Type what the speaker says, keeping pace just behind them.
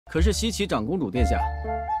可是西启长公主殿下。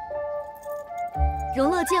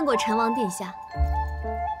容乐见过陈王殿下。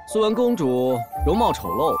素闻公主容貌丑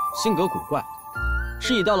陋，性格古怪，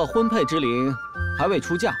是已到了婚配之龄，还未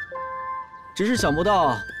出嫁。只是想不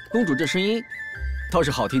到公主这声音，倒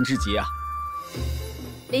是好听之极啊。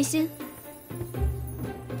林心。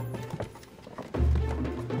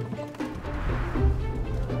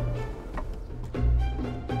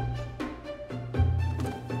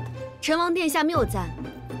 陈王殿下谬赞，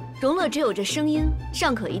容乐只有这声音，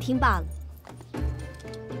尚可一听罢了。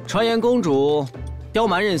传言公主刁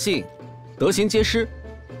蛮任性，德行皆失。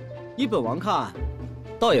依本王看，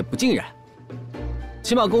倒也不尽然。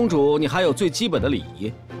起码公主你还有最基本的礼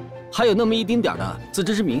仪，还有那么一丁点的自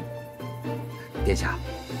知之明。殿下，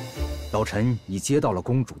老臣已接到了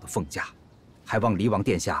公主的奉驾，还望离王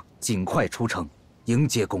殿下尽快出城迎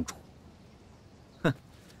接公主。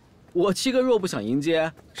 我七哥若不想迎接，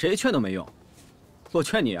谁劝都没用。我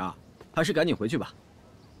劝你啊，还是赶紧回去吧。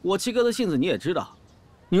我七哥的性子你也知道，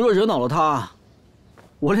你若惹恼了他，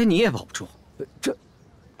我连你也保不住。这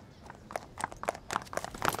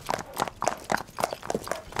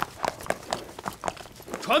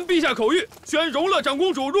传陛下口谕，宣容乐长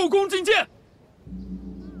公主入宫觐见。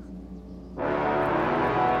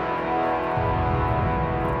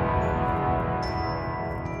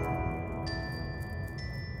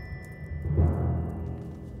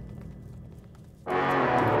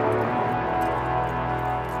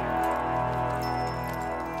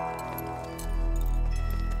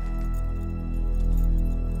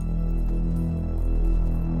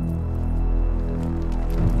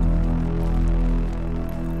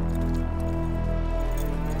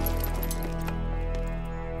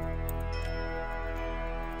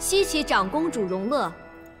 西启长公主容乐，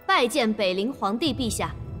拜见北陵皇帝陛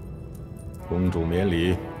下。公主免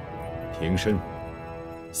礼，平身。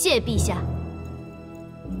谢陛下。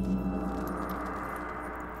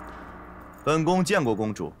本宫见过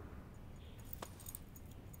公主。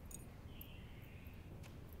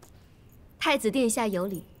太子殿下有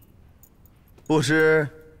礼。不知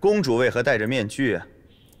公主为何戴着面具啊？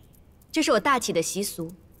这是我大启的习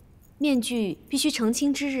俗，面具必须成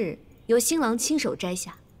亲之日由新郎亲手摘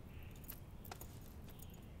下。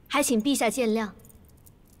 还请陛下见谅。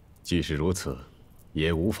即使如此，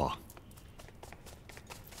也无妨。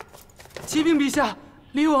启禀陛下，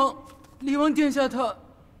离王殿下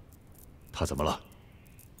他怎么了？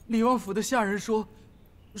离王府的下人说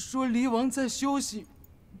离王在休息，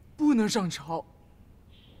不能上朝。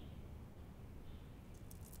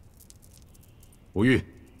吴玉，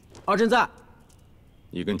儿臣在。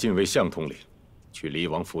你跟禁卫向统领去离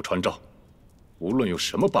王府传召，无论有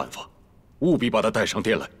什么办法，务必把他带上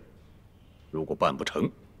殿来。 如果办不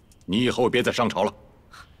成，你以后别再上朝了。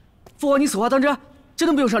父王，你此话当真？真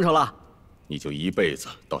的不用上朝了？你就一辈子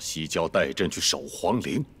到西郊代镇去守皇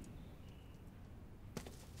陵。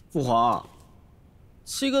父皇，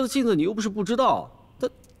七哥的性子你又不是不知道，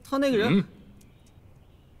他那个人……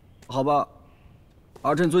好吧，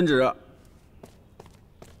儿臣遵旨。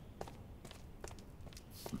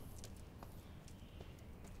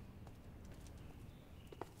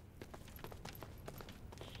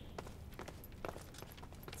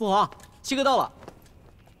父皇，七哥到了。